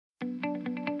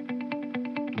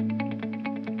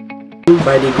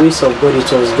By the grace of God,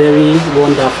 it was very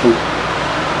wonderful.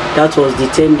 That was the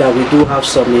term that we do have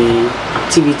some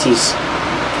activities,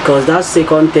 because that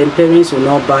second term parents will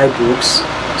not buy books,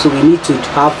 so we need to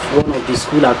have one of the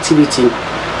school activity,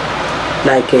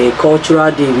 like a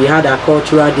cultural day. We had a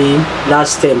cultural day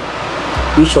last term,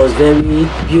 which was very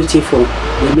beautiful.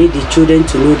 We made the children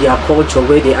to know their culture,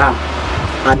 where they are,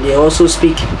 and they also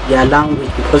speak their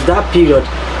language, because that period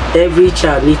every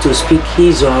child need to speak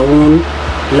his or her own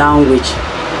language.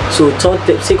 So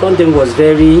second term was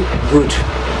very good,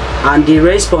 and the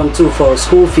response too for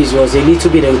school fees was a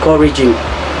little bit encouraging.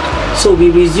 So we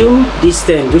resume this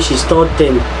term, which is third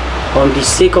term, on the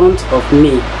 2nd of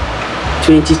May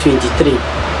 2023.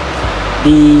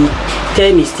 The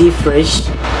term is still fresh,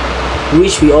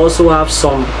 which we also have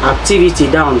some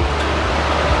activity down.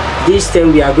 This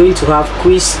term we are going to have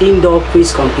indoor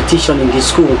quiz competition in the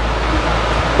school.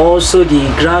 Also the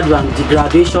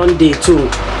graduation day too.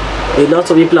 A lot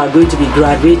of people are going to be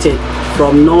graduated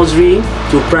from nursery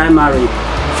to primary,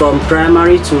 from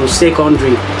primary to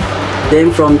secondary,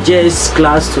 then from JS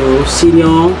class to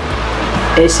senior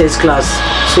SS class.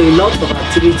 So a lot of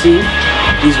activity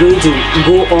is going to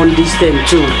go on this term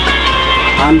too,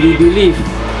 and we believe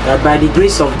that by the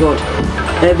grace of God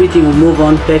everything will move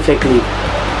on perfectly.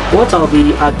 What I'll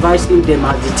be advising them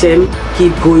as the term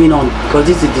keep going on, because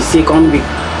this is the second week,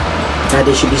 that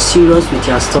they should be serious with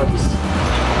their studies.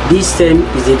 This term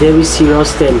is a very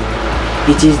serious term.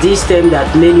 It is this term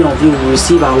that many of you will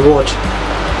receive award.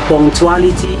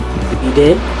 Punctuality will be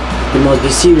there. You must be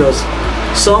serious.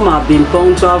 Some have been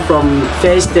punctual from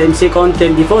first term, second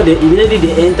term. Before immediately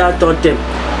they enter third term,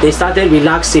 they started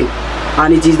relaxing,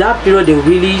 and it is that period they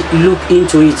really look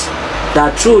into it,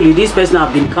 that truly this person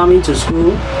have been coming to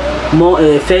school more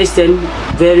first term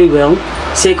very well,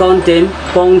 second term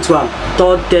punctual,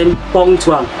 third term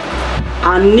punctual.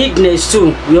 And neatness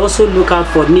too, we also look out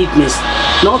for neatness.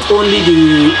 Not only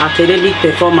the academic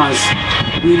performance,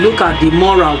 we look at the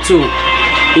moral too.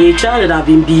 A child that have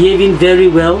been behaving very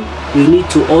well, we need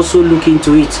to also look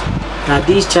into it, that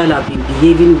this child have been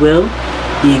behaving well.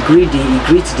 He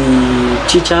greets the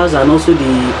teachers and also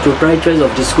the proprietors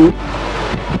of the school.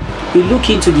 We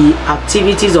look into the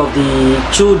activities of the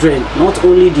children, not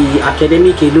only the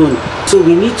academic alone. So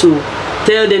we need to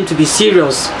tell them to be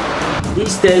serious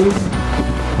this term,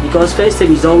 because first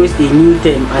term is always a new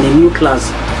term and a new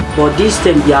class, but this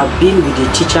term they have been with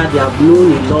the teacher, they have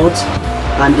known a lot,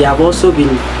 and they have also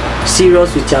been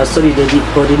serious with their study,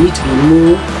 but they need to be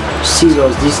more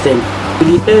serious this term.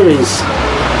 With the parents,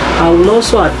 I will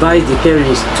also advise the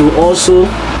parents to also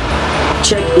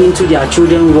check into their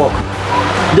children's work.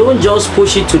 Don't just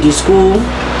push it to the school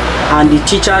and the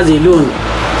teachers alone,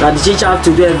 that the teacher have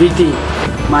to do everything.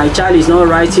 My child is not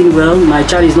writing well, my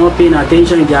child is not paying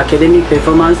attention in the academic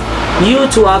performance. You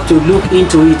too have to look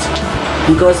into it,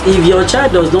 because if your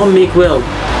child does not make well,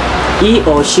 he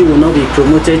or she will not be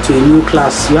promoted to a new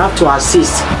class. You have to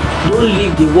assist. Don't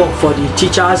leave the work for the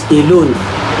teachers alone.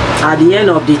 At the end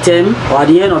of the term or at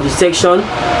the end of the section,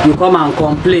 you come and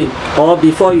complain, or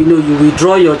before you know, you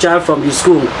withdraw your child from the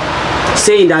school,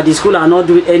 saying that the school are not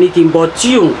doing anything, but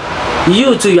you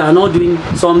too, you are not doing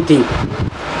something.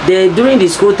 During the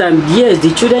school time, yes,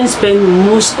 the children spend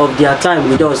most of their time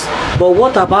with us, but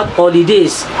what about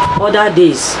holidays, other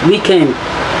days, weekend?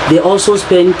 They also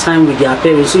spend time with their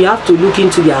parents. So you have to look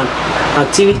into their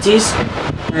activities,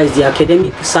 that is the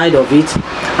academic side of it,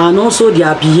 and also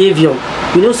their behavior.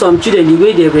 You know, some children, the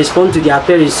way they respond to their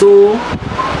parents, so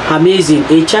amazing.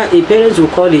 A parent will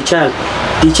call a child,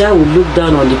 the child will look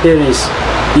down on the parents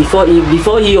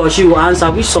before he or she will answer,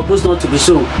 which is supposed not to be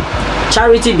so.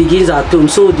 Charity begins at home,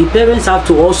 so the parents have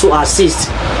to also assist,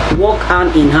 work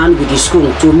hand in hand with the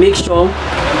school to make sure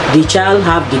the child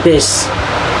have the best.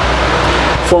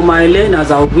 For my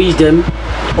learners, I wish them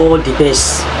all the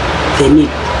best they need.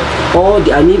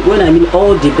 When I mean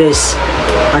all the best,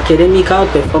 academical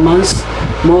performance,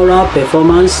 moral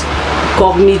performance,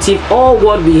 cognitive, all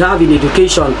what we have in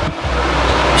education,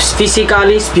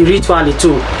 physically, spiritually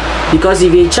too. Because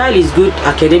if a child is good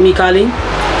academically,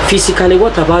 physically,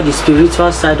 what about the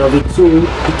spiritual side of it? So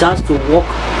it has to work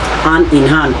hand in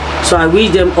hand. So I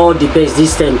wish them all the best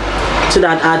this time, so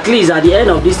that at least at the end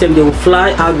of this time they will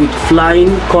fly out with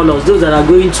flying colors. Those that are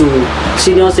going to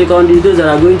senior secondary, those that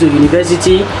are going to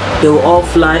university, they will all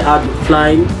fly out with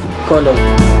flying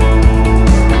colors.